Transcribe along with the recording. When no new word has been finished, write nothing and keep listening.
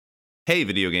Hey,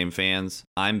 video game fans,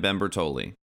 I'm Ben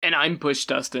Bertoli, And I'm Push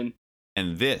Dustin.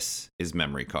 and this is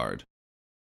Memory Card.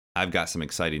 I've got some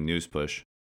exciting news, Push.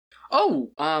 Oh,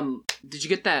 did you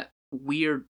get that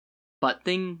weird butt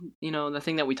thing? You know, the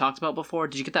thing that we talked about before?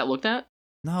 Did you get that looked at?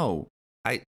 No,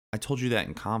 I told you that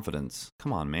in confidence.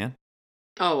 Come on, man.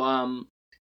 Oh,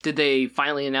 did they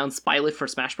finally announce Byleth for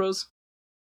Smash Bros?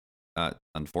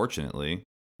 Unfortunately,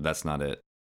 that's not it.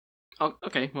 Oh,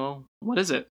 okay, well, what is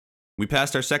it? We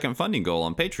passed our second funding goal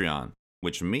on Patreon,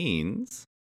 which means...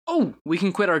 Oh, we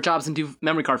can quit our jobs and do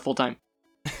Memory Card full time.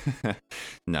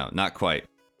 No, not quite.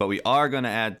 But we are going to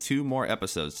add 2 more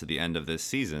episodes to the end of this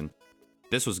season.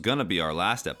 This was going to be our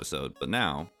last episode, but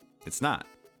now it's not.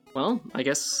 Well, I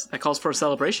guess that calls for a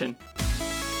celebration.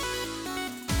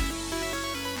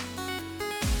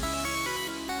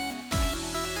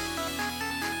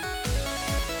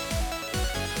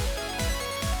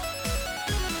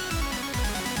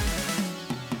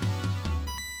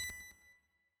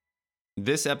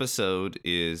 This episode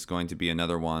is going to be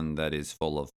another one that is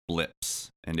full of blips.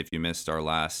 And if you missed our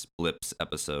last blips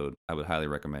episode, I would highly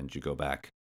recommend you go back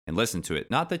and listen to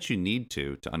it. Not that you need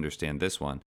to understand this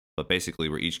one, but basically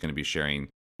we're each going to be sharing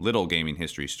little gaming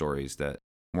history stories that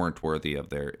weren't worthy of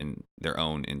their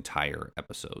own entire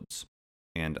episodes.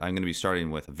 And I'm going to be starting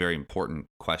with a very important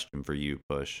question for you,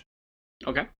 Push.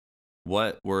 Okay.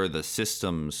 What were the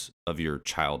systems of your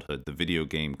childhood, the video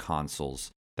game consoles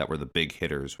that were the big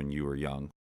hitters when you were young?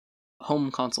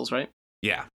 Home consoles, right?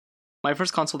 Yeah. My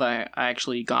first console that I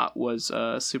actually got was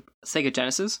Sega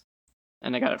Genesis,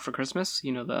 and I got it for Christmas.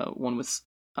 You know, the one with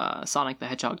Sonic the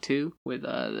Hedgehog 2 with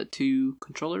the 2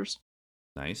 controllers.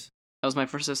 Nice. That was my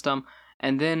first system.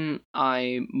 And then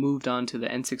I moved on to the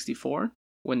N64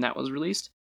 when that was released.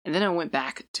 And then I went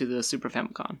back to the Super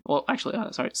Famicom. Well, actually,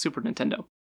 Super Nintendo.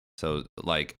 So,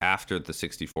 like, after the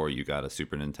 64, you got a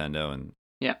Super Nintendo, and...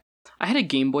 Yeah. I had a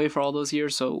Game Boy for all those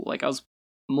years, so, like, I was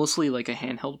mostly, like, a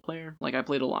handheld player. Like, I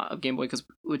played a lot of Game Boy because it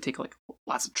would take, like,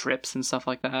 lots of trips and stuff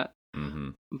like that. Mm-hmm.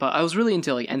 But I was really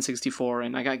into, like, N64,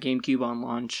 and I got GameCube on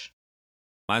launch.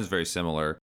 Mine's very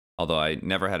similar, although I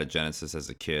never had a Genesis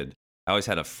as a kid. I always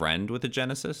had a friend with a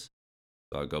Genesis,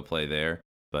 so I'd go play there.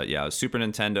 But yeah, it was Super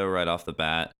Nintendo right off the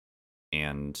bat,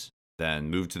 and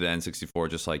then moved to the N64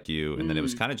 just like you, and then it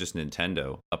was kind of just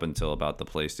Nintendo up until about the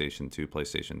PlayStation 2,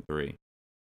 PlayStation 3.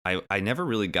 I never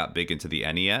really got big into the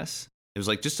NES. It was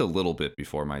like just a little bit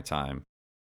before my time.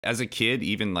 As a kid,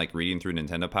 even like reading through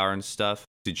Nintendo Power and stuff,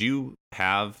 did you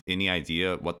have any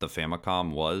idea what the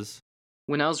Famicom was?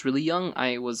 When I was really young,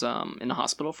 I was in the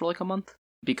hospital for like a month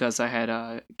because I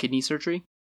had kidney surgery.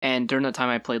 And during that time,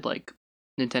 I played like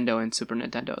Nintendo and Super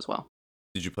Nintendo as well.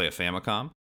 Did you play a Famicom?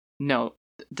 No,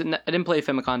 I didn't play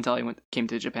Famicom until I came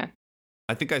to Japan.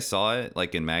 I think I saw it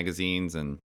like in magazines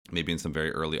and maybe in some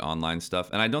very early online stuff.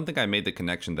 And I don't think I made the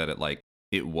connection that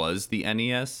it was the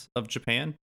NES of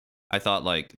Japan. I thought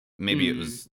like maybe it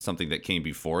was something that came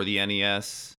before the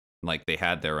NES, like they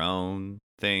had their own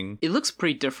thing. It looks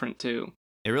pretty different too.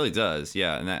 It really does,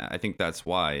 yeah. And I think that's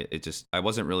why I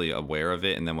wasn't really aware of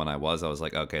it. And then when I was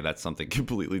like, okay, that's something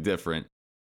completely different.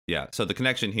 Yeah, so the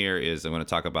connection here is I'm going to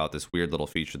talk about this weird little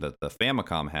feature that the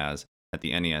Famicom has that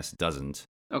the NES doesn't.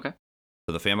 Okay.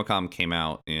 So the Famicom came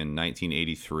out in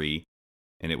 1983,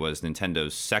 and it was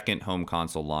Nintendo's second home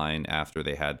console line after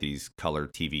they had these color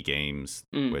TV games,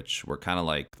 which were kind of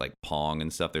like Pong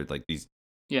and stuff. They're like these...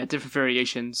 Yeah, different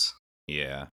variations.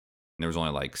 Yeah. And there was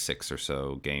only like 6 or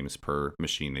so games per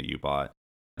machine that you bought.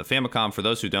 The Famicom, for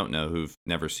those who don't know, who've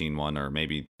never seen one or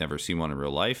maybe never seen one in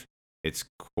real life, it's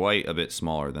quite a bit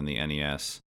smaller than the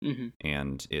NES. Mm-hmm.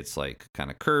 And it's like kind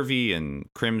of curvy and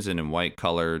crimson and white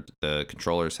colored. The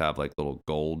controllers have like little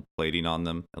gold plating on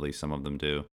them. At least some of them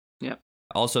do. Yep.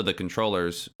 Also, the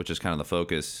controllers, which is kind of the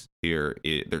focus here,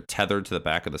 they're tethered to the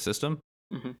back of the system,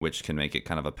 which can make it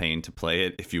kind of a pain to play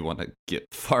it if you want to get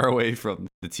far away from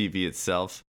the TV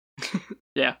itself.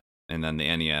 Yeah. And then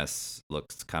the NES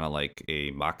looks kind of like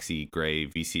a moxie gray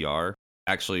VCR.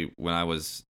 Actually, when I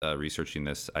was researching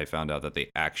this, I found out that they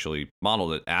actually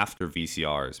modeled it after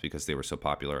VCRs because they were so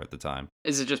popular at the time.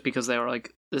 Is it just because they were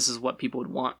like, this is what people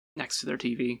would want next to their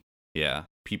TV? Yeah.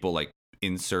 People like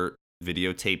insert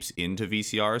videotapes into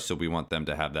VCRs, so we want them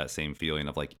to have that same feeling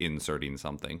of like inserting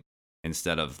something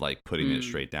instead of like putting it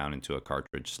straight down into a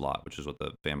cartridge slot, which is what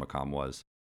the Famicom was.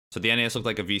 So the NES looked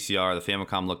like a VCR, the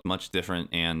Famicom looked much different,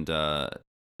 and the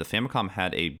Famicom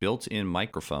had a built-in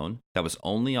microphone that was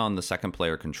only on the second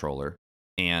player controller,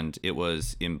 and it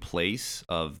was in place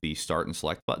of the start and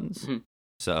select buttons.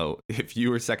 So if you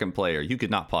were second player, you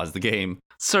could not pause the game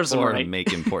Serves or right.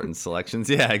 make important selections.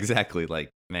 Yeah, exactly. Like,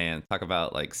 man, talk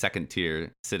about like second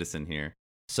tier citizen here.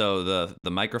 So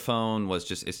the microphone was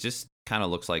just kind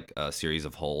of looks like a series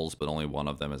of holes, but only one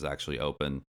of them is actually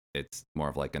open. It's more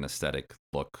of like an aesthetic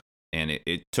look, and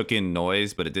it took in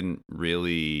noise, but it didn't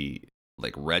really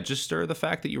like register the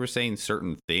fact that you were saying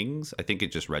certain things. I think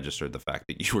it just registered the fact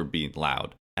that you were being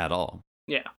loud at all.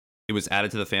 Yeah. It was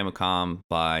added to the Famicom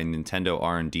by Nintendo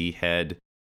R&D head,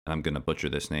 and I'm gonna butcher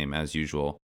this name as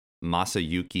usual,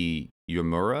 Masayuki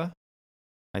Yomura,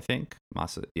 I think.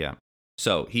 Yeah.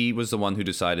 So he was the one who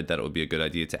decided that it would be a good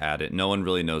idea to add it. No one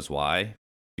really knows why,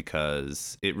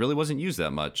 because it really wasn't used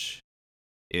that much.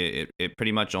 It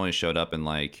pretty much only showed up in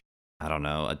like, I don't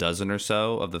know, a dozen or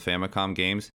so of the Famicom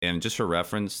games. And just for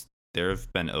reference, there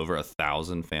have been over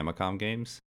 1,000 Famicom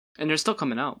games. And they're still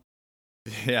coming out.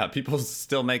 Yeah, people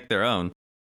still make their own.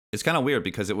 It's kind of weird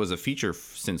because it was a feature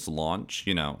since launch,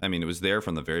 you know. I mean, it was there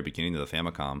from the very beginning of the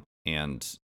Famicom,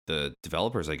 and the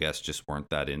developers, I guess, just weren't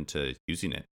that into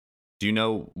using it. Do you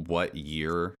know what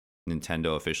year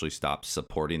Nintendo officially stopped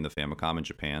supporting the Famicom in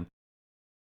Japan?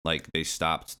 Like they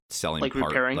stopped selling Like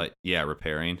repairing? Like, yeah,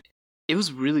 repairing. It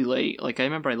was really late. Like I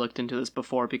remember I looked into this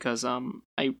before because I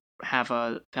have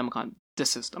a Famicom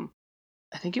disk system.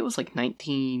 I think it was like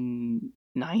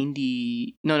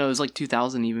 1990. No, it was like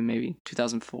 2000 even, maybe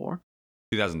 2004.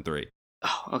 2003.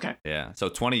 Oh, okay. Yeah. So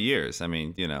 20 years. I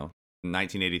mean, you know,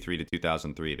 1983 to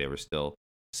 2003 they were still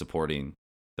supporting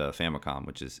the Famicom,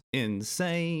 which is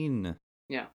insane.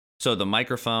 Yeah. So the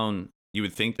microphone, you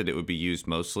would think that it would be used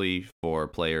mostly for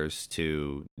players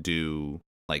to do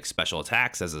like special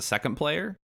attacks as a second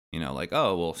player. You know, like,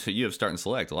 oh, well, so you have start and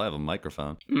select. Well, I have a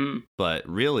microphone. Mm. But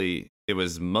really, it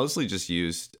was mostly just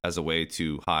used as a way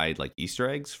to hide like Easter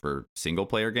eggs for single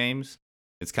player games.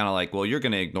 It's kind of like, well, you're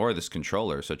going to ignore this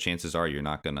controller, so chances are you're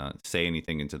not going to say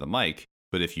anything into the mic.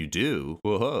 But if you do,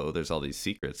 whoa, there's all these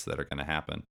secrets that are going to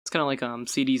happen. It's kind of like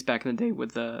CDs back in the day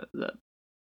with the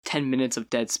 10 minutes of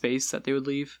dead space that they would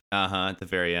leave. At the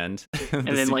very end. And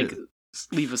then like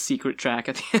leave a secret track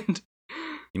at the end.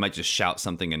 You might just shout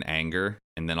something in anger,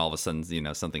 and then all of a sudden, you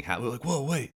know, something happens. Like, whoa,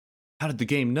 wait, how did the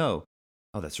game know?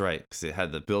 Oh, that's right, because it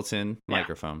had the built-in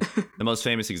microphone. The most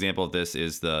famous example of this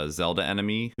is the Zelda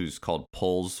enemy, who's called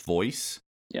Pols Voice.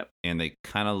 Yep. And they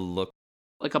kind of look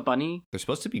like a bunny. They're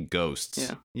supposed to be ghosts.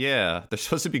 Yeah. Yeah, they're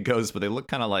supposed to be ghosts, but they look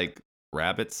kind of like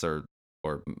rabbits or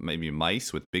maybe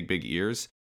mice with big ears.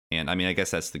 And I mean, I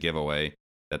guess that's the giveaway,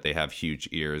 that they have huge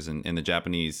ears. And in the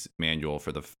Japanese manual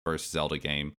for the first Zelda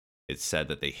game, it said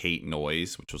that they hate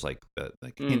noise, which was like the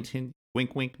hint, hint,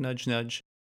 wink, wink, nudge, nudge.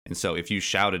 And so if you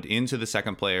shouted into the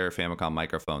second player Famicom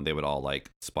microphone, they would all like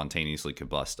spontaneously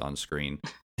combust on screen.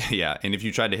 Yeah, and if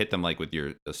you tried to hit them like with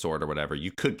your sword or whatever,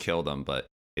 you could kill them, but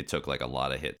it took like a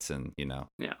lot of hits. And, you know,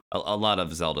 yeah, a lot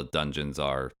of Zelda dungeons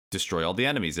are destroy all the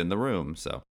enemies in the room.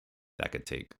 So that could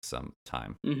take some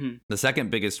time. Mm-hmm. The second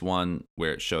biggest one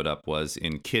where it showed up was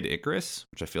in Kid Icarus,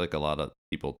 which I feel like a lot of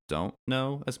people don't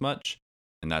know as much.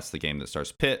 And that's the game that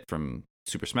stars Pit from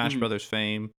Super Smash Brothers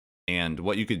fame. And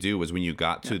what you could do was when you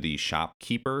got to the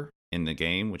shopkeeper in the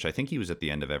game, which I think he was at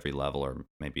the end of every level or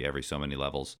maybe every so many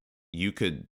levels, you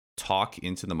could talk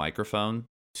into the microphone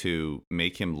to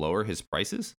make him lower his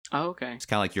prices. Oh, okay. It's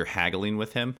kind of like you're haggling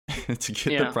with him to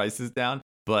get the prices down.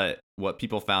 But what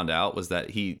people found out was that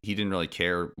he didn't really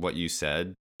care what you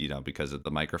said, you know, because of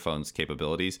the microphone's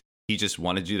capabilities. He just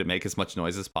wanted you to make as much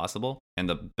noise as possible. And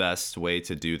the best way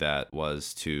to do that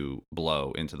was to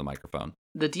blow into the microphone.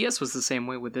 The DS was the same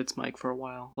way with its mic for a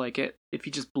while. Like if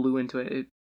you just blew into it, it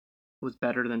was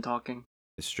better than talking.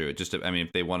 It's true. It just, I mean,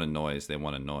 if they want a noise, they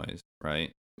want a noise,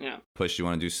 right? Yeah. Push, you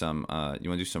want to do some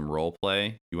role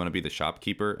play? You want to be the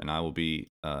shopkeeper, and I will be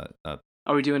Are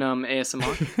we doing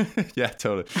ASMR? Yeah,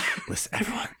 totally. Listen,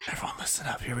 everyone, listen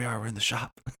up. Here we are. We're in the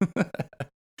shop.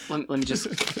 let me just.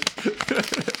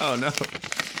 Oh no.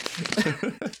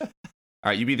 All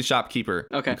right, you be the shopkeeper.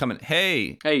 Okay. I'm coming.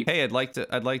 Hey. I'd like to.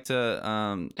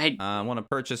 Hey. I want to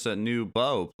purchase a new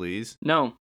bow, please.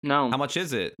 No. How much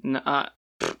is it?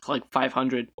 Like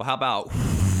 500. Well, how about?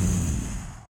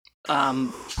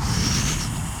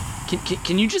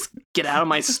 Can you just get out of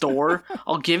my store?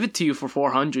 I'll give it to you for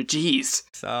 400. Jeez.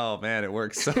 Oh man, it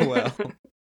works so well.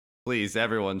 Please,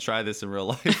 everyone, try this in real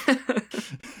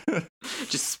life.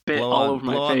 Just spit all over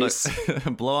my face.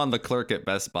 Blow on the clerk at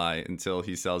Best Buy until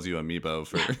he sells you Amiibo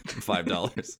for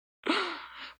 $5.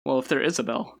 Well, if they're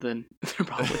Isabelle, then they're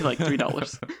probably like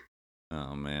 $3.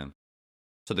 Oh man.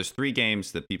 So there's 3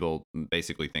 games that people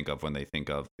basically think of when they think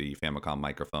of the Famicom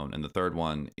microphone, and the third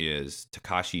one is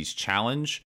Takashi's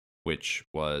Challenge, which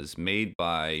was made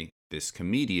by this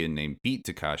comedian named Beat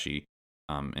Takashi,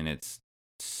 and it's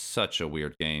such a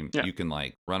weird game. Yeah. You can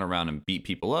like run around and beat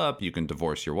people up. You can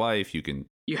divorce your wife.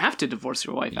 You have to divorce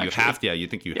your wife, actually. You have to. Yeah, you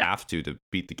think you have to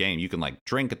beat the game. You can like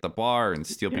drink at the bar and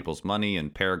steal people's money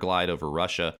and paraglide over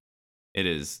Russia. It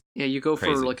is. Yeah, you go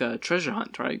crazy. for like a treasure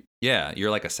hunt, right? Yeah,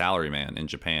 you're like a salaryman in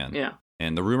Japan. Yeah.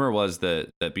 And the rumor was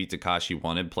that Beat Takashi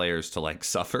wanted players to like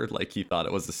suffer, like he thought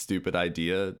it was a stupid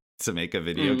idea to make a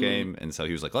video game, and so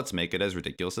he was like, let's make it as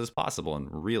ridiculous as possible and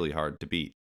really hard to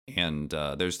beat. And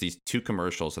there's these 2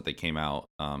 commercials that they came out,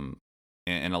 and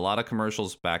a lot of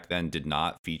commercials back then did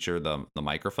not feature the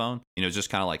microphone. You know, it's just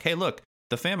kind of like, hey, look,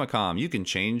 the Famicom, you can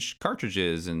change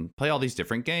cartridges and play all these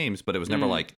different games, but it was never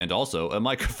like, and also a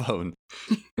microphone.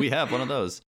 We have one of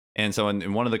those. And so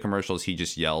in one of the commercials, he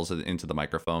just yells into the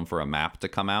microphone for a map to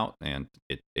come out, and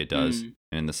it does.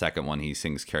 And in the second one, he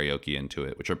sings karaoke into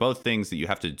it, which are both things that you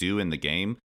have to do in the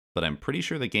game, but I'm pretty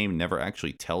sure the game never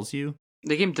actually tells you.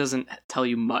 The game doesn't tell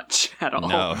you much at all.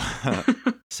 No.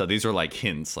 So these are like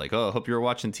hints, like, oh, I hope you were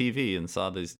watching TV and saw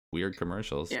these weird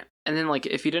commercials. Yeah. And then, like,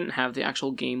 if you didn't have the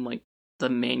actual game, like, the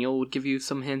manual would give you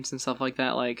some hints and stuff like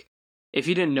that. Like, if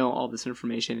you didn't know all this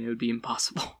information, it would be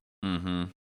impossible. Mm-hmm.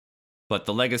 But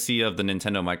the legacy of the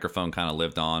Nintendo microphone kind of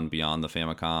lived on beyond the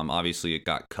Famicom. Obviously, it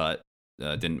got cut,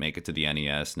 didn't make it to the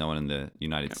NES. No one in the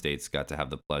United States got to have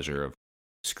the pleasure of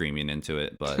screaming into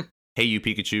it. But Hey You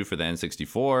Pikachu for the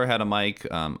N64 had a mic.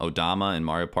 Odama and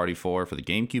Mario Party 4 for the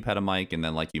GameCube had a mic. And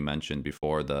then, like you mentioned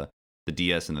before, the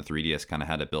DS and the 3DS kind of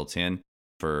had it built in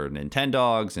for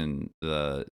Nintendogs and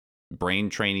the brain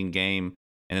training game.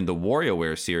 And then the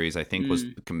WarioWare series, I think, was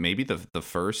maybe the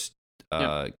first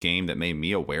game that made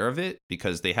me aware of it,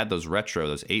 because they had those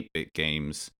 8-bit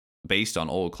games based on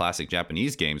old classic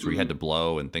Japanese games where you had to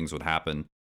blow and things would happen.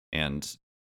 And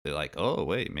they're like, oh,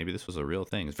 wait, maybe this was a real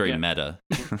thing. It's very meta.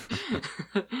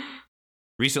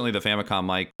 Recently, the Famicom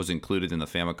mic was included in the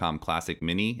Famicom Classic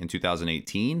Mini in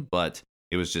 2018, but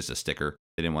it was just a sticker.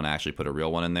 They didn't want to actually put a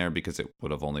real one in there because it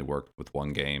would have only worked with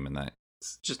one game, and that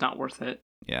it's just not worth it.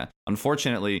 Yeah.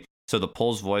 Unfortunately, so the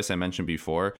Pulse voice I mentioned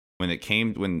before,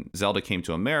 when Zelda came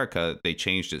to America, they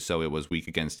changed it so it was weak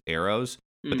against arrows,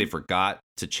 but they forgot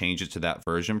to change it to that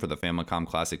version for the Famicom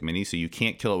Classic Mini, so you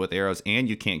can't kill it with arrows and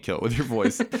you can't kill it with your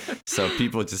voice. So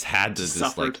people just had to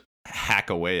just like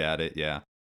hack away at it, yeah.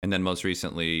 And then most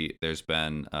recently, there's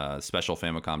been special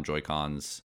Famicom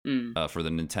Joy-Cons for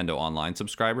the Nintendo Online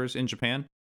subscribers in Japan,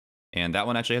 and that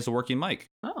one actually has a working mic.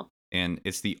 Oh. And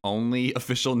it's the only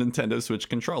official Nintendo Switch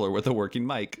controller with a working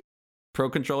mic. Pro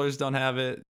controllers don't have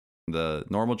it. The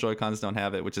normal Joy-Cons don't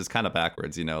have it, which is kind of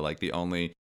backwards, you know, like the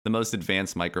most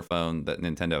advanced microphone that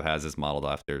Nintendo has is modeled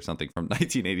after something from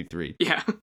 1983. Yeah.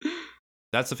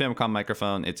 That's the Famicom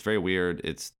microphone. It's very weird.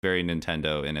 It's very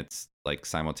Nintendo, and it's like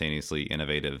simultaneously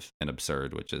innovative and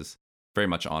absurd, which is very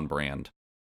much on brand.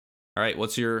 All right,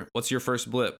 what's your first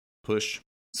blip? Push.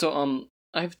 So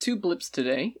I have 2 blips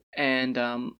today,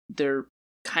 and they're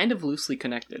kind of loosely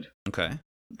connected. Okay.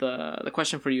 The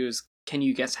question for you is, can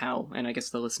you guess how? And I guess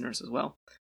the listeners as well.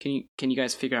 Can you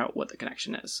guys figure out what the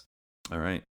connection is? All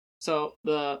right. So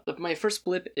my first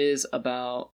blip is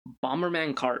about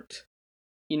Bomberman Kart.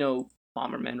 You know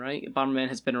Bomberman, right? Bomberman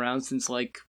has been around since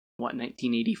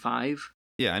 1985.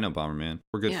 Yeah, I know Bomberman.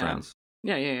 We're good friends.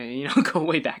 Yeah. You know, go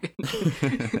way back.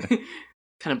 Kind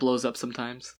of blows up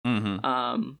sometimes.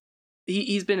 Mm-hmm.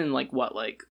 He's been in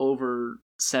over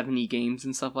 70 games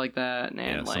and stuff like that,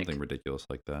 and something ridiculous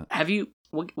like that. Have you?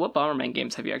 What Bomberman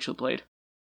games have you actually played?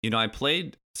 You know, I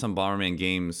played some Bomberman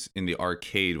games in the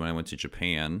arcade when I went to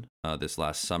Japan this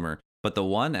last summer, but the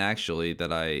one actually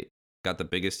that I got the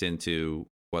biggest into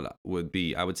what would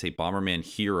be, I would say, Bomberman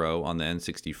Hero on the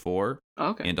N64.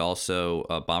 Okay. And also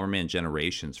Bomberman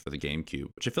Generations for the GameCube,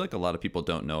 which I feel like a lot of people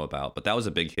don't know about, but that was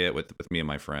a big hit with me and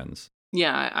my friends.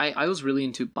 Yeah, I was really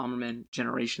into Bomberman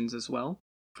Generations as well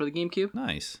for the GameCube.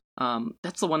 Nice.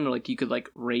 That's the one where you could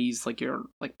raise your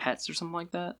pets or something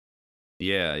like that.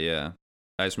 Yeah.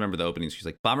 I just remember the opening. She's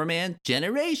like, Bomberman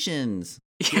Generations.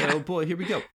 Yeah. Oh boy, here we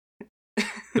go.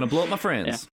 Gonna blow up my friends.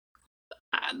 Yeah.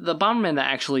 The Bomberman that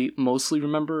I actually mostly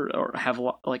remember or have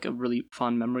a really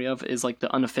fond memory of is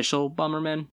the unofficial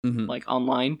Bomberman,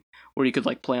 online, where you could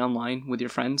play online with your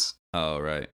friends. Oh,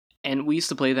 right. And we used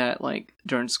to play that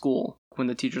during school when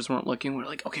the teachers weren't looking. We're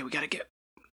like, okay, we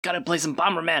gotta play some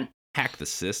Bomberman. Hack the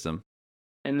system.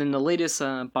 And then the latest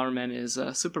Bomberman is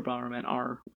Super Bomberman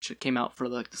R, which came out for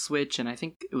the Switch, and I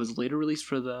think it was later released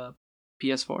for the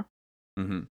PS4.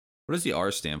 Mm-hmm. What does the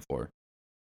R stand for?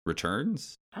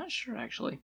 Returns? Not sure,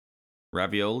 actually.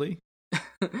 Ravioli?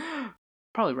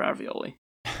 Probably ravioli.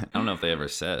 I don't know if they ever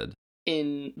said.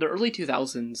 in the early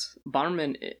 2000s,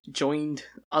 Bomberman joined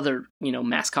other,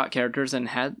 mascot characters and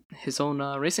had his own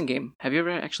racing game. Have you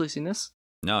ever actually seen this?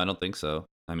 No, I don't think so.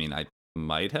 I mean, I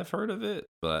might have heard of it,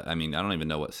 but I mean, I don't even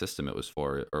know what system it was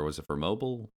for, or was it for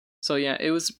mobile? So yeah,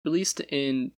 it was released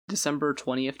in December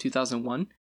 20th, 2001,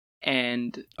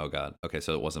 and Oh God. Okay,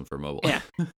 so it wasn't for mobile. yeah,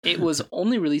 it was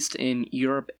only released in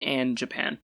Europe and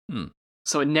Japan. Hmm.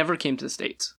 So it never came to the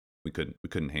States. we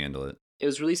couldn't handle it. It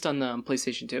was released on the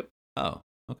PlayStation 2. Oh,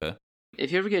 okay.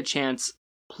 If you ever get a chance,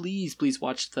 please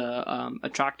watch the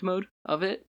attract mode of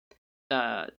it.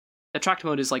 Attract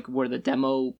mode is like where the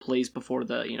demo plays before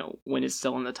the when it's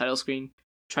still on the title screen.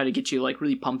 Try to get you like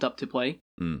really pumped up to play.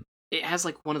 Mm. It has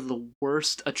like one of the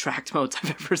worst attract modes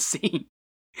I've ever seen.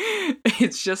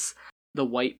 It's just the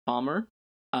white bomber,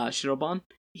 Shirobon.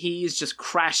 He's just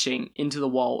crashing into the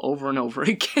wall over and over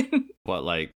again. What,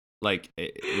 like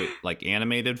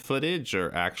animated footage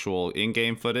or actual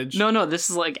in-game footage? No, this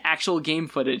is like actual game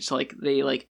footage. Like they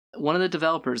one of the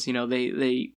developers,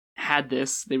 they had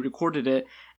this, they recorded it,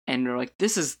 and they're like,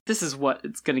 this is what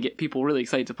it's gonna get people really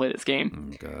excited to play this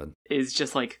game. Oh God. Is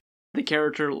just like the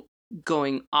character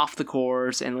going off the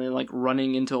course and then like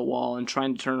running into a wall and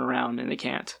trying to turn around and they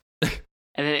can't.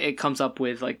 And then it comes up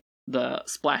with like the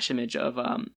splash image of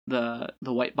the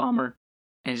white bomber,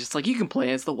 and it's just like, you can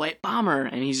play as the white bomber,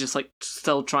 and he's just like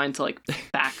still trying to like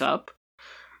back up.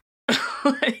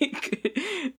 Like,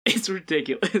 it's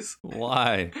ridiculous.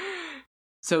 Why?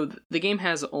 So the game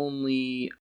has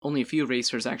only a few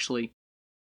racers actually.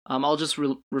 I'll just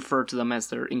refer to them as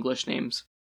their English names.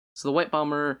 So the white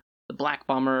bomber, the black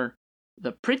bomber,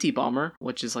 the pretty bomber,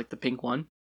 which is like the pink one,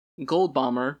 gold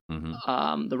bomber,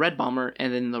 Mm-hmm. the red bomber,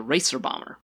 and then the racer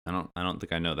bomber. I don't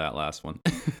think I know that last one.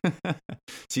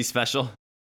 Is he special?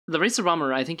 The racer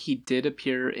bomber, I think he did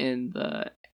appear in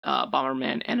the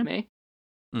Bomberman anime.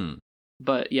 Hmm.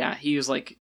 But yeah, he was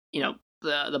like,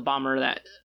 the bomber that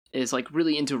is like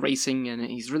really into racing, and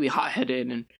he's really hot-headed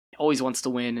and always wants to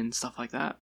win and stuff like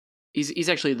that. He's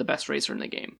actually the best racer in the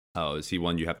game. Oh, is he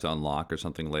one you have to unlock or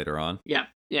something later on? Yeah,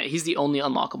 he's the only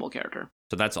unlockable character.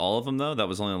 So that's all of them, though? That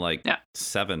was only like Yeah.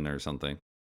 7 or something.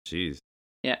 Jeez.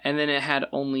 Yeah, and then it had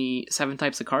only 7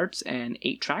 types of carts and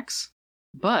 8 tracks,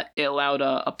 but it allowed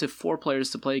up to 4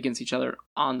 players to play against each other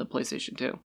on the PlayStation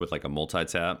 2. With like a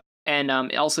multi-tap? And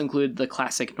it also included the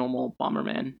classic normal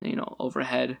Bomberman,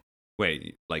 overhead.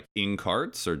 Wait, like in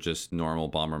carts or just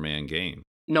normal Bomberman game?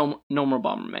 No more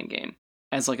Bomberman game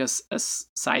as like a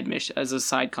side mission, as a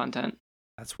side content.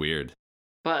 That's weird.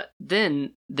 But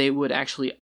then they would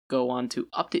actually go on to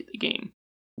update the game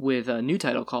with a new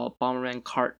title called Bomberman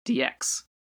Kart DX.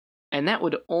 And that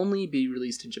would only be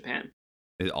released in Japan.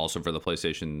 Is it also for the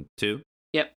PlayStation 2?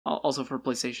 Yep, also for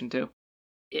PlayStation 2.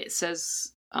 It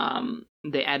says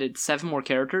they added 7 more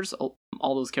characters, all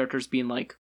those characters being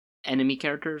like enemy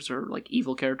characters or like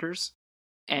evil characters.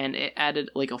 And it added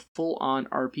like a full-on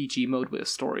RPG mode with a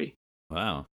story.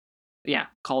 Wow. Yeah,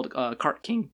 called Kart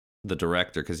King. The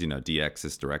director, because DX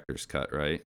is director's cut,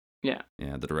 right? Yeah.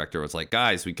 Yeah, the director was like,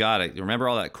 guys, we got it. Remember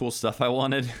all that cool stuff I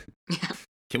wanted? Yeah.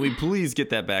 Can we please get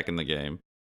that back in the game?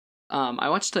 I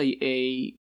watched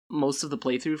a most of the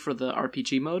playthrough for the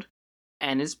RPG mode,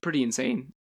 and it's pretty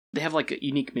insane. They have like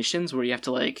unique missions where you have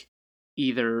to like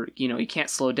either you can't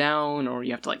slow down or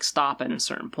you have to like stop at a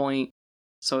certain point.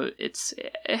 So it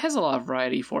has a lot of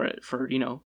variety for it for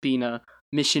being a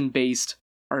mission based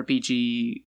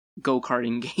RPG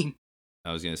go-karting game.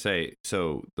 I was gonna say,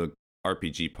 so the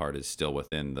RPG part is still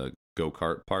within the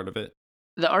go-kart part of it?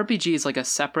 The RPG is like a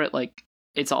separate, like,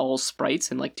 it's all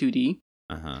sprites in like 2D.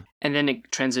 Uh-huh. And then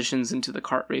it transitions into the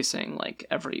kart racing like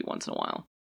every once in a while.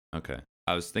 Okay.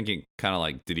 I was thinking kind of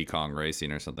like Diddy Kong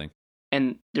Racing or something.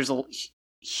 And there's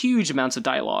huge amounts of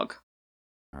dialogue.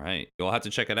 All right. You'll have to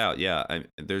check it out. Yeah,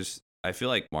 I feel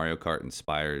like Mario Kart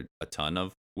inspired a ton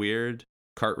of weird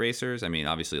kart racers. I mean,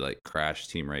 obviously like Crash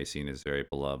Team Racing is very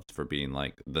beloved for being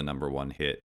like the #1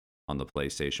 hit on the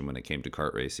PlayStation when it came to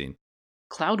kart racing.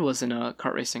 Cloud was in a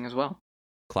kart racing as well.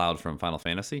 Cloud from Final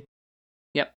Fantasy?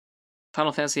 Yep.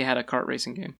 Final Fantasy had a kart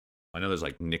racing game. I know there's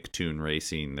like Nicktoon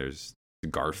Racing, there's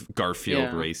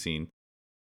Garfield Racing.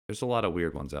 There's a lot of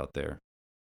weird ones out there.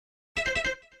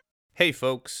 Hey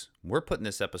folks, we're putting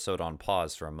this episode on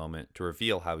pause for a moment to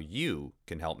reveal how you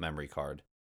can help Memory Card.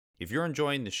 If you're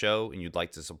enjoying the show and you'd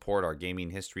like to support our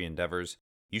gaming history endeavors,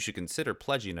 you should consider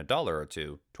pledging $1 or $2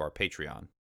 to our Patreon.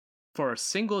 For a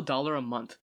single $1 a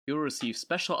month, you'll receive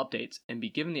special updates and be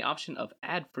given the option of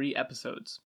ad-free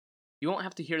episodes. You won't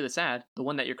have to hear this ad, the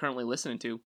one that you're currently listening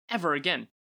to, ever again.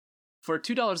 For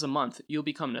 $2 a month, you'll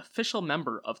become an official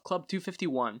member of Club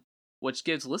 251, which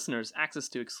gives listeners access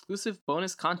to exclusive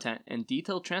bonus content and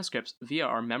detailed transcripts via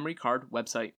our memory card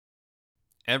website.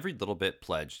 Every little bit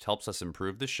pledged helps us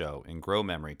improve the show and grow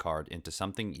Memory Card into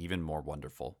something even more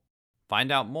wonderful.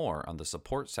 Find out more on the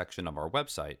support section of our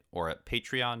website or at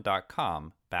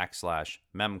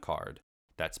patreon.com/memcard.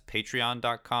 That's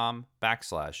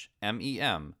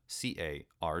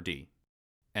patreon.com/MEMCARD.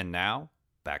 And now,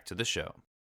 back to the show.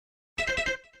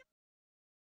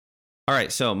 All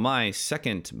right, so my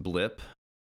second blip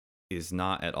is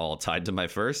not at all tied to my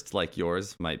first, like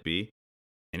yours might be.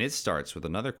 And it starts with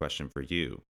another question for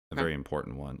you, a very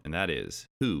important one. And that is,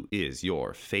 who is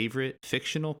your favorite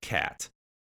fictional cat?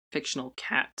 Fictional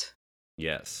cat.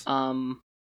 Yes.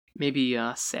 Maybe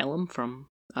Salem from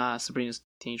Sabrina's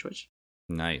Teenage Witch.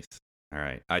 Nice. All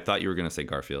right. I thought you were going to say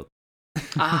Garfield.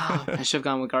 I should have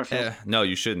gone with Garfield. No,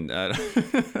 you shouldn't.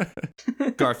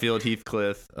 Garfield,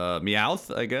 Heathcliff,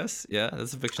 Meowth, I guess. Yeah,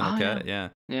 that's a fictional cat. Yeah.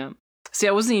 See,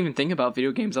 I wasn't even thinking about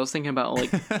video games. I was thinking about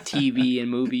like TV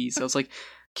and movies. I was like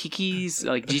Kiki's,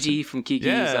 like Gigi from Kiki's.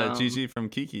 Yeah, Gigi from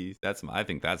Kiki's. I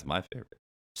think that's my favorite.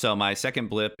 So my second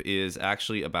blip is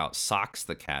actually about Socks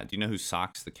the cat. Do you know who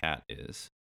Socks the cat is?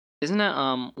 Isn't that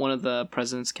one of the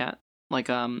president's cat? Like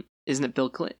isn't it Bill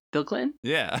Clinton?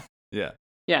 Yeah. Yeah.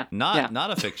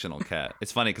 Not a fictional cat.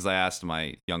 It's funny because I asked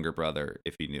my younger brother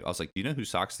if he knew. I was like, "Do you know who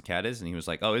Socks the cat is?" And he was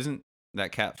like, "Oh, isn't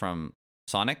that cat from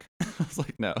Sonic?" I was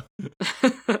like, "No."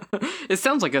 It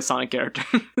sounds like a Sonic character.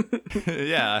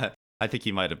 Yeah, I think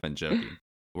he might have been joking.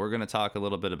 We're going to talk a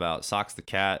little bit about Socks the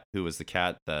cat, who was the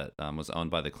cat that was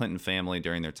owned by the Clinton family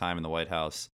during their time in the White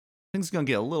House. Things are going to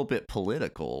get a little bit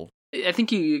political. I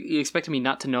think you expected me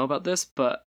not to know about this,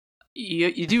 but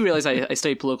you do realize I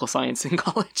studied political science in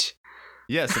college.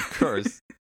 Yes, of course.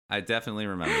 I definitely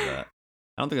remember that.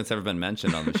 I don't think it's ever been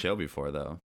mentioned on the show before,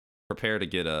 though. Prepare to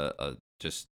get a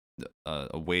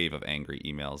wave of angry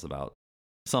emails about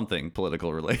something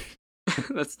political related.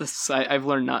 I've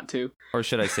learned not to. Or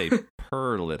should I say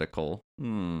political?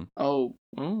 Oh.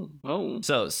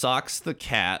 So, Socks the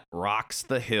Cat Rocks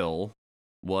the Hill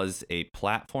was a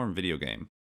platform video game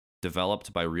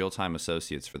developed by Real Time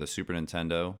Associates for the Super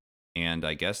Nintendo. And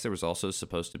I guess there was also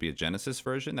supposed to be a Genesis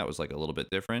version that was like a little bit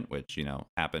different, which,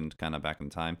 happened kind of back in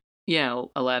time. Yeah,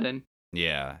 Aladdin.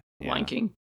 Yeah. Lion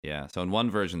King. Yeah. So in one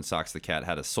version, Socks the Cat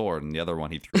had a sword, and the other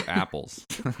one he threw apples.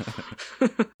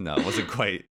 No, it wasn't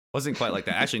quite like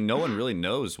that. Actually, no one really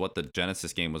knows what the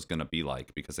Genesis game was going to be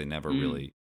like because they never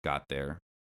really got there.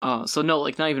 Oh, so no,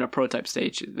 like not even a prototype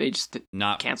stage. They just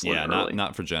canceled it early.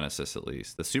 not for Genesis at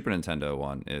least. The Super Nintendo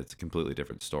one is a completely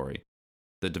different story.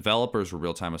 The developers were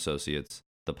Real Time Associates.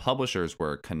 The publishers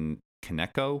were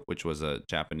Kaneko, which was a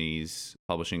Japanese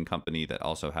publishing company that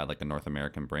also had like a North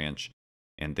American branch.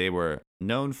 And they were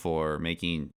known for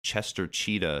making Chester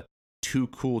Cheetah Too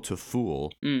Cool to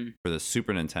Fool for the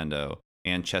Super Nintendo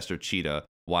and Chester Cheetah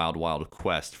Wild Wild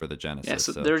Quest for the Genesis. Yeah,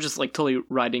 so they're just like totally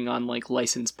riding on like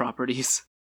licensed properties.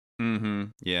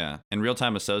 Yeah. And Real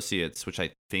Time Associates, which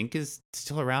I think is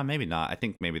still around, maybe not. I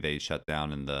think maybe they shut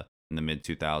down in the mid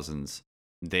 2000s.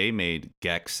 They made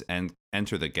Gex and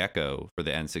Enter the Gecko for the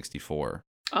N64.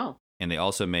 Oh. And they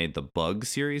also made the Bug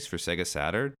series for Sega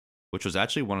Saturn, which was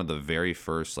actually one of the very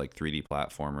first like 3D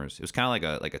platformers. It was kind of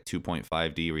like a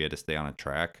 2.5D where you had to stay on a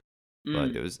track.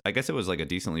 But I guess it was like a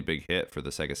decently big hit for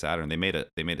the Sega Saturn. They made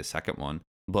a second one,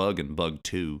 Bug and Bug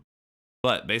 2.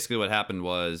 But basically what happened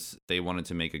was they wanted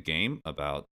to make a game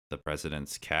about the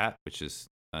president's cat, which is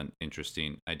an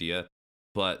interesting idea.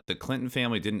 But the Clinton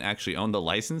family didn't actually own the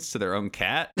license to their own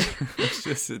cat.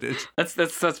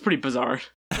 That's pretty bizarre.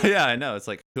 Yeah, I know. It's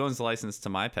like, who owns the license to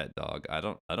my pet dog? I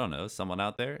don't know. Someone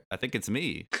out there? I think it's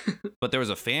me. But there was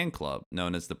a fan club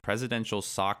known as the Presidential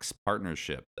Socks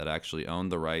Partnership that actually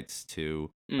owned the rights to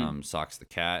Socks the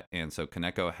cat. And so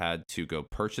Kaneko had to go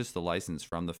purchase the license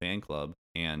from the fan club.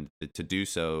 And to do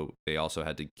so, they also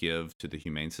had to give to the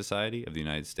Humane Society of the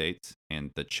United States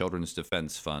and the Children's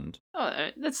Defense Fund.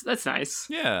 Oh, that's nice.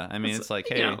 Yeah, I mean, it's like,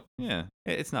 hey, yeah,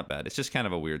 it's not bad. It's just kind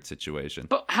of a weird situation.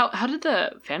 But how did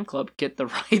the fan club get the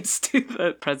rights to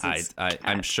the president's cat?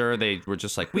 I'm sure they were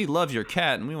just like, we love your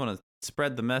cat, and we want to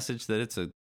spread the message that it's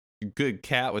a good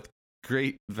cat with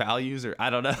great values, or I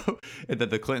don't know. And then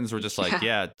the Clintons were just like,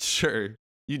 yeah, sure,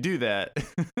 you do that.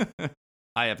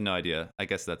 I have no idea. I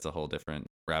guess that's a whole different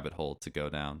rabbit hole to go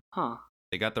down. Huh.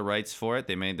 They got the rights for it.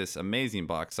 They made this amazing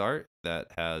box art that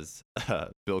has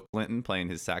Bill Clinton playing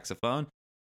his saxophone.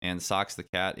 And Socks the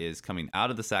cat is coming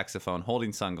out of the saxophone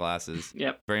holding sunglasses.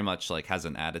 Yep. Very much like has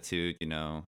an attitude,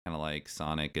 kind of like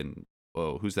Sonic and,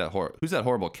 whoa, who's that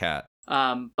horrible cat?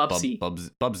 Bubsy.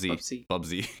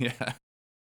 Bubsy. Yeah.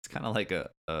 It's kind of like a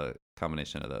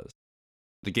combination of those.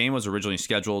 The game was originally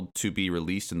scheduled to be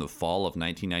released in the fall of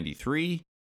 1993,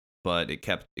 but it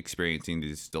kept experiencing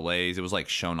these delays. It was like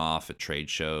shown off at trade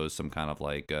shows, some kind of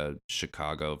like a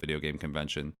Chicago video game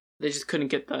convention. They just couldn't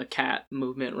get the cat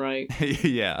movement right.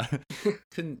 Yeah.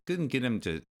 couldn't get him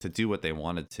to do what they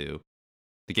wanted to.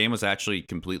 The game was actually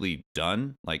completely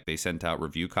done. Like, they sent out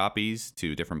review copies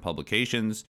to different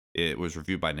publications. It was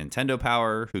reviewed by Nintendo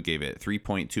Power, who gave it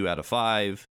 3.2 out of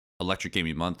 5. Electric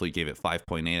Gaming Monthly gave it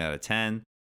 5.8 out of 10.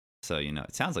 So,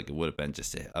 it sounds like it would have been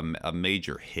just a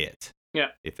major hit. Yeah.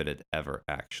 If it had ever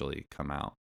actually come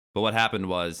out. But what happened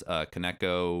was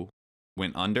Koneko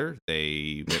went under.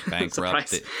 They went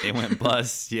bankrupt. they went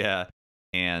bust. Yeah.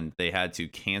 And they had to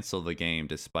cancel the game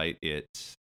despite it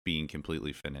being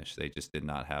completely finished. They just did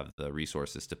not have the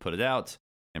resources to put it out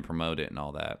and promote it and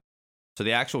all that. So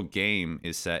the actual game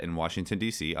is set in Washington,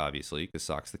 D.C., obviously, because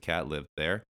Socks the Cat lived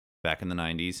there back in the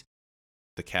 90s.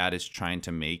 The cat is trying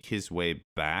to make his way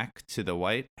back to the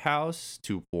White House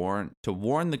to warn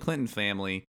the Clinton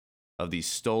family of the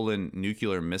stolen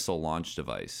nuclear missile launch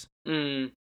device.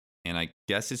 Mm. And I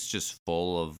guess it's just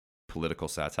full of political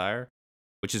satire,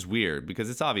 which is weird because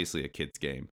it's obviously a kid's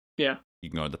game. Yeah. You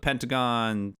can go to the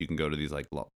Pentagon. You can go to these like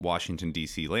Washington,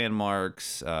 D.C.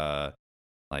 landmarks.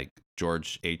 Like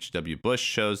George H.W. Bush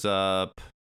shows up.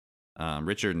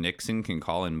 Richard Nixon can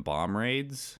call in bomb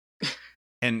raids.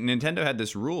 And Nintendo had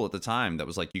this rule at the time that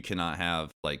was like, you cannot have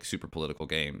like super political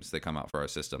games that come out for our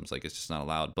systems. Like, it's just not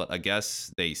allowed. But I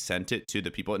guess they sent it to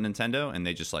the people at Nintendo and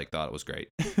they just like thought it was great.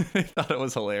 They thought it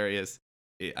was hilarious.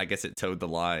 I guess it towed the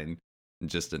line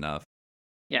just enough.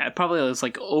 Yeah, it probably was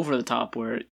like over the top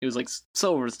where it was like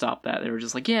so over the top that they were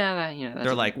just like, yeah,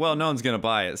 They're like, well, no one's going to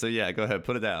buy it. So yeah, go ahead,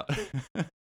 put it out.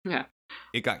 Yeah.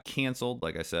 It got canceled,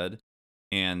 like I said.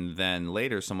 And then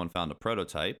later someone found a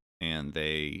prototype and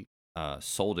they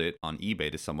sold it on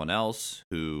eBay to someone else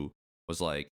who was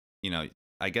like,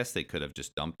 I guess they could have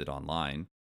just dumped it online,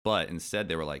 but instead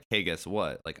they were like, hey, guess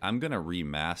what? Like, I'm going to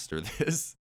remaster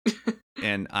this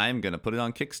and I'm going to put it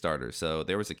on Kickstarter. So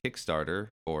there was a Kickstarter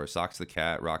for Socks the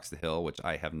Cat, Rocks the Hill, which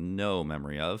I have no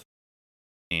memory of.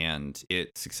 And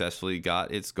it successfully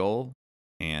got its goal.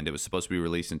 And it was supposed to be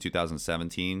released in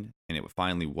 2017. And it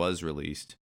finally was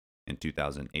released in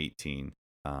 2018.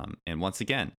 And once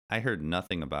again, I heard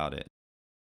nothing about it.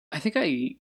 I think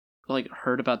I like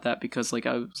heard about that because like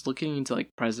I was looking into like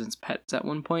President's Pets at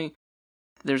one point.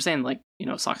 They're saying like,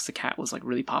 Socks the Cat was like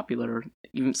really popular,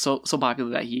 even so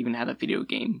popular that he even had a video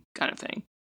game kind of thing.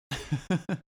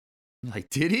 Like,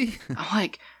 did he? I'm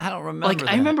like, I don't remember. Like,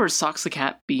 that. I remember Socks the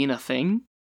Cat being a thing,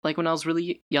 like when I was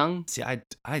really young. See, I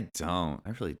don't.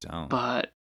 I really don't.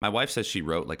 But my wife says she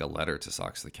wrote like a letter to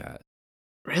Socks the Cat.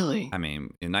 Really? I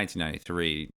mean, in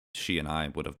 1993, she and I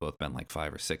would have both been like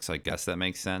 5 or 6. So I guess that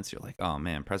makes sense. You're like, oh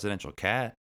man, presidential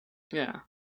cat. Yeah.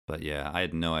 But yeah, I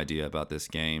had no idea about this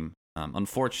game.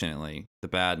 Unfortunately, the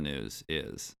bad news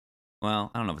is, well,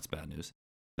 I don't know if it's bad news,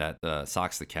 that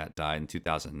Socks the Cat died in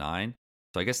 2009.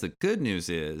 So I guess the good news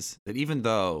is that even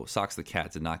though Socks the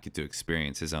Cat did not get to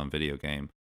experience his own video game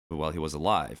while he was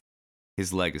alive,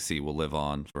 his legacy will live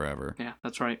on forever. Yeah,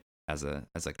 that's right. As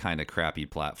a kind of crappy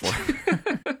platform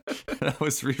that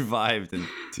was revived in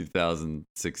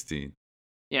 2016.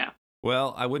 Yeah.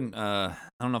 Well, I wouldn't. I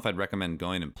don't know if I'd recommend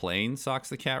going and playing Socks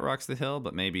the Cat Rocks the Hill,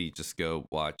 but maybe just go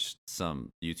watch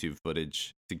some YouTube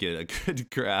footage to get a good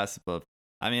grasp of.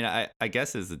 I mean, I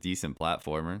guess it's a decent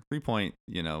platformer.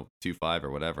 3.25 or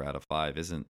whatever out of 5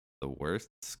 isn't the worst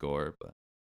score, but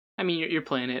I mean, you're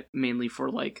playing it mainly for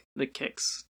like the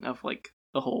kicks of like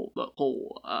the whole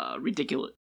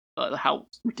ridiculous. How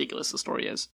ridiculous the story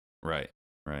is. Right.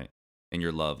 And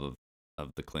your love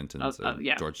of the Clintons or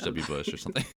yeah, George W. Bush or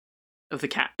something. Of the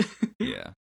cat.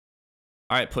 Yeah.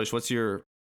 All right, Push, what's your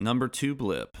number 2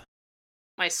 blip?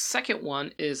 My second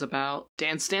one is about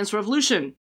Dance Dance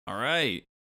Revolution. All right.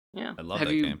 Yeah. I love that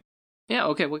game. Yeah,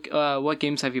 okay. What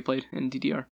games have you played in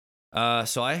DDR?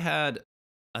 So I had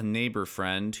a neighbor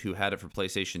friend who had it for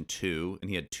PlayStation 2, and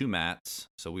he had 2 mats,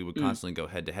 so we would constantly go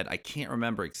head to head. I can't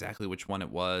remember exactly which one it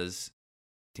was.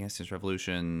 Dance Dance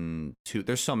Revolution 2.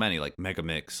 There's so many, like Mega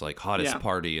Mix, like Hottest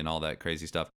Party, and all that crazy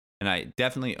stuff. And I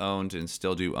definitely owned and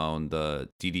still do own the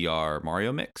DDR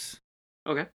Mario Mix.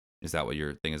 Okay. Is that what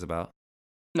your thing is about?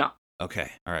 No.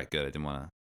 Okay. All right. Good. I didn't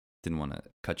want to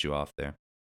cut you off there.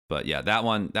 But yeah, that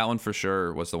one for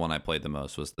sure was the one I played the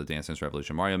most, was the Dance Dance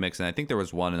Revolution Mario Mix. And I think there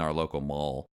was one in our local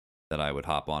mall that I would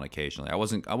hop on occasionally. I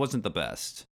wasn't the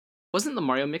best. Wasn't the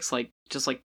Mario Mix like just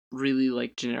like really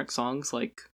like generic songs,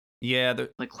 like yeah, they're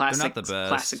like classic, they're not the best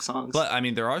classic songs? But I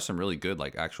mean, there are some really good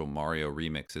like actual Mario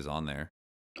remixes on there.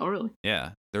 Oh really?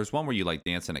 Yeah, there's one where you like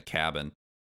dance in a cabin,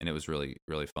 and it was really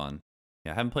really fun.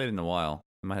 Yeah, I haven't played it in a while.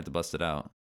 I might have to bust it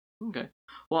out. Okay.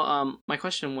 Well, my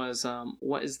question was,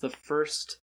 what is the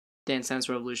first Dance Dance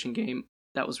Revolution game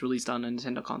that was released on a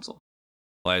Nintendo console?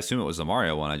 Well, I assume it was the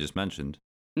Mario one I just mentioned.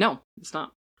 No, it's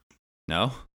not.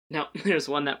 No? No, there's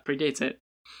one that predates it.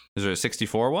 Is there a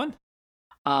 64 one?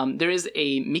 There is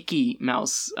a Mickey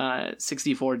Mouse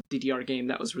 64 DDR game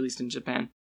that was released in Japan.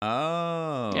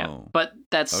 Oh. Yeah, but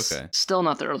that's Okay. still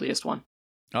not the earliest one.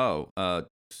 Oh,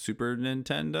 Super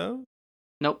Nintendo?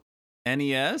 Nope.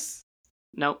 NES?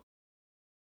 Nope.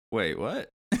 Wait, what?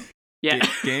 Yeah.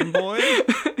 Game Boy?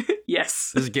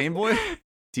 Yes. This is Game Boy?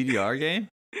 DDR game?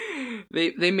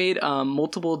 They made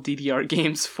multiple DDR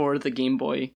games for the Game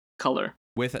Boy Color.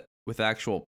 With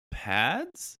actual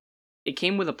pads? It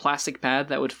came with a plastic pad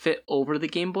that would fit over the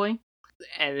Game Boy,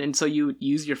 and so you would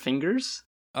use your fingers.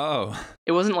 Oh.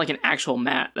 It wasn't like an actual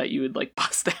mat that you would like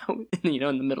bust out, in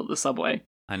the middle of the subway.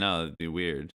 I know, it'd be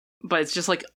weird. But it's just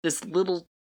like this little,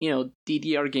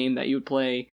 DDR game that you would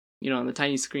play, on the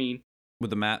tiny screen. Would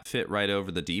the mat fit right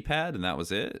over the D-pad and that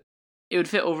was it? It would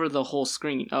fit over the whole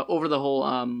screen, over the whole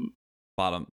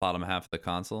Bottom half of the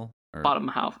console? Or... bottom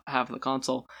half of the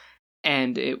console,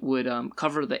 and it would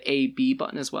cover the A/B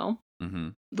button as well. Mm-hmm.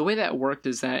 The way that worked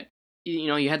is that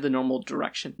you had the normal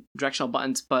directional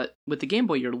buttons, but with the Game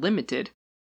Boy you're limited.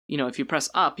 If you press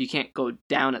up, you can't go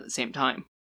down at the same time.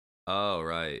 Oh,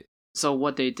 right. So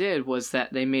what they did was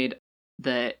that they made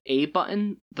the A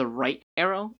button the right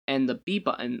arrow and the B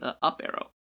button the up arrow.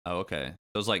 Oh, okay.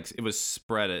 It was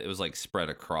spread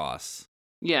across.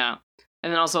 Yeah.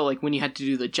 And then also like when you had to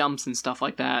do the jumps and stuff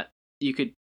like that, you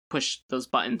could push those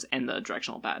buttons and the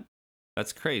directional pad.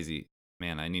 That's crazy.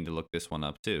 Man, I need to look this one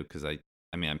up too, because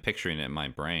I'm picturing it in my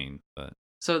brain, but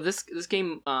So this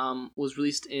game was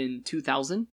released in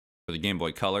 2000. for the Game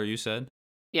Boy Color, you said?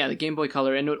 Yeah, the Game Boy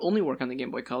Color, and it would only work on the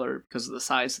Game Boy Color because of the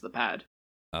size of the pad.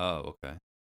 Oh, okay.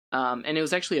 And it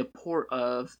was actually a port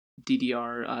of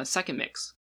DDR Second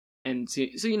Mix. And so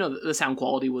the sound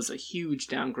quality was a huge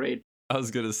downgrade. I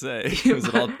was gonna say,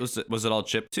 was it all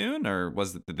chiptune, or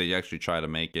did they actually try to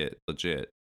make it legit?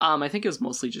 I think it was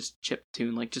mostly just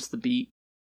chiptune, like just the beat.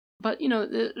 But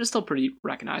it's still pretty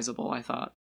recognizable, I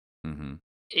thought. Mm-hmm.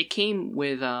 It came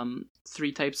with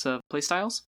 3 types of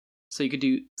playstyles. So you could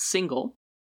do single,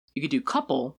 you could do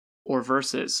couple, or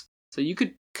versus. So you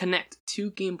could connect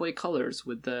 2 Game Boy Colors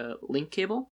with the link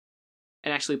cable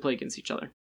and actually play against each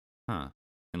other. Huh.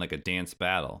 In like a dance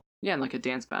battle. Yeah, in like a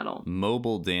dance battle.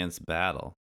 Mobile dance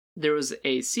battle. There was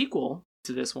a sequel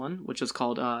to this one, which was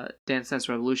called Dance Dance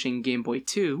Revolution Game Boy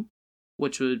 2,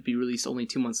 which would be released only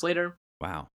 2 months later.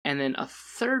 Wow. And then a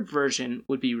third version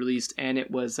would be released, and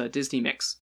it was a Disney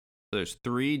Mix. So there's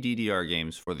 3 DDR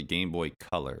games for the Game Boy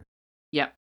Color.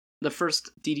 Yep. The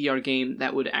first DDR game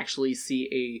that would actually see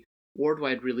a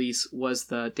worldwide release was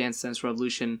the Dance Dance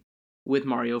Revolution with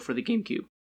Mario for the GameCube.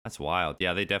 That's wild.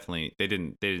 Yeah, they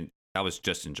didn't. That was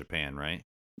just in Japan, right?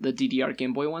 The DDR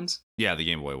Game Boy ones? Yeah, the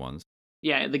Game Boy ones.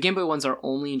 Yeah, the Game Boy ones are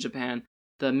only in Japan.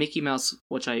 The Mickey Mouse,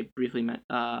 which I briefly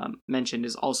mentioned,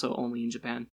 is also only in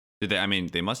Japan. Did they?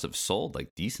 They must have sold like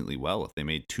decently well if they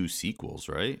made 2 sequels,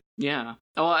 right? Yeah.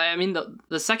 Oh,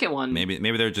 the second one. Maybe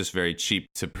they're just very cheap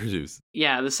to produce.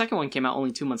 Yeah, the second one came out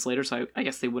only 2 months later, so I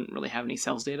guess they wouldn't really have any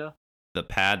sales data. The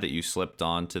pad that you slipped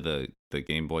onto the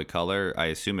Game Boy Color, I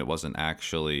assume it wasn't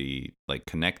actually like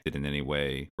connected in any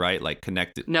way, right? Like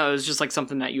connected. No, it was just like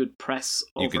something that you would press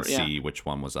over. You could see which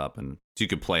one was up, and so you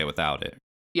could play it without it.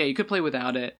 Yeah, you could play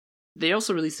without it. They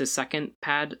also released a second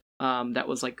pad that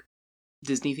was like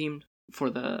Disney themed for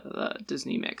the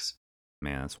Disney Mix.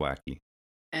 Man, that's wacky.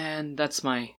 And that's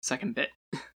my second bit.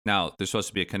 Now, there's supposed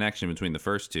to be a connection between the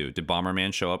first 2. Did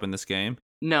Bomberman show up in this game?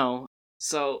 No.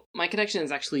 So my connection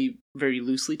is actually very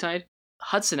loosely tied.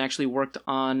 Hudson actually worked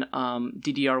on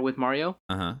DDR with Mario.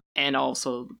 Uh-huh. And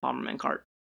also Bomberman Kart.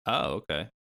 Oh, okay.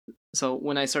 So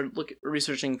when I started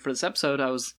researching for this episode,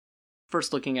 I was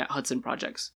first looking at Hudson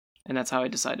projects. And that's how I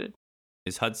decided.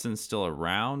 Is Hudson still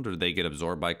around, or they get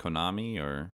absorbed by Konami,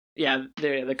 or? Yeah,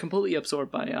 they're completely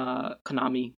absorbed by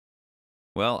Konami.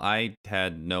 Well, I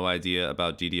had no idea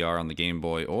about DDR on the Game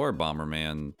Boy or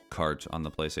Bomberman Kart on the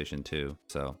PlayStation 2,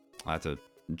 so I have to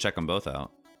check them both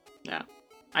out. Yeah.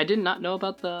 I did not know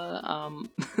about the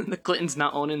the Clintons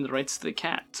not owning the rights to the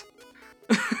cat.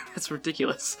 That's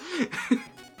ridiculous.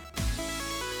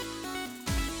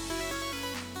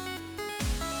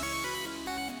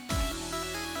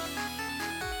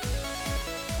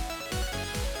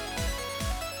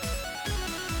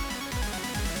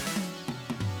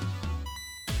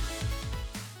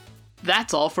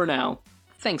 That's all for now.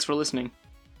 Thanks for listening.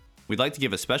 We'd like to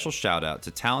give a special shout out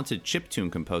to talented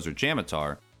chiptune composer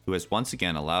Jamatar, who has once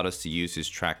again allowed us to use his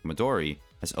track Midori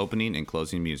as opening and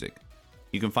closing music.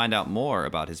 You can find out more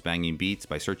about his banging beats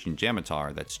by searching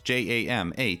Jamatar, that's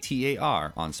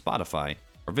Jamatar, on Spotify,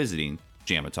 or visiting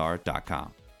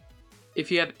jamatar.com. If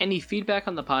you have any feedback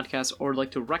on the podcast or would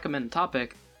like to recommend a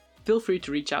topic, feel free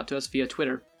to reach out to us via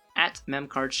Twitter at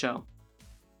memcardshow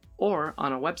or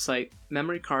on our website,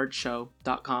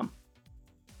 memorycardshow.com.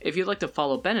 If you'd like to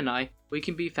follow Ben and I, we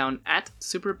can be found at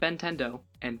SuperBentendo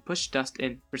and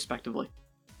PushDustin, respectively.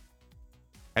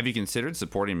 Have you considered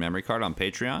supporting Memory Card on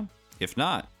Patreon? If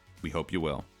not, we hope you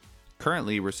will.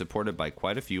 Currently, we're supported by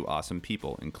quite a few awesome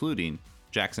people, including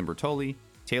Jackson Bertoli,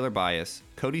 Taylor Bias,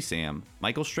 Cody Sam,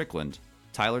 Michael Strickland,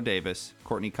 Tyler Davis,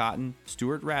 Courtney Cotton,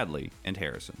 Stuart Radley, and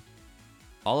Harrison.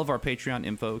 All of our Patreon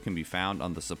info can be found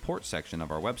on the support section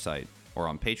of our website or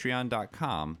on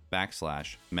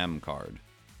patreon.com/memcard.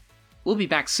 We'll be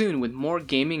back soon with more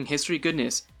gaming history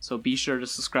goodness, so be sure to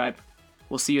subscribe.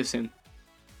 We'll see you soon.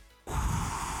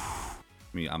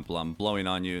 I'm blowing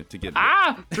on you to get...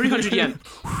 300 yen!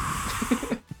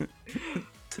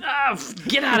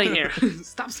 Get out of here!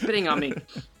 Stop spitting on me!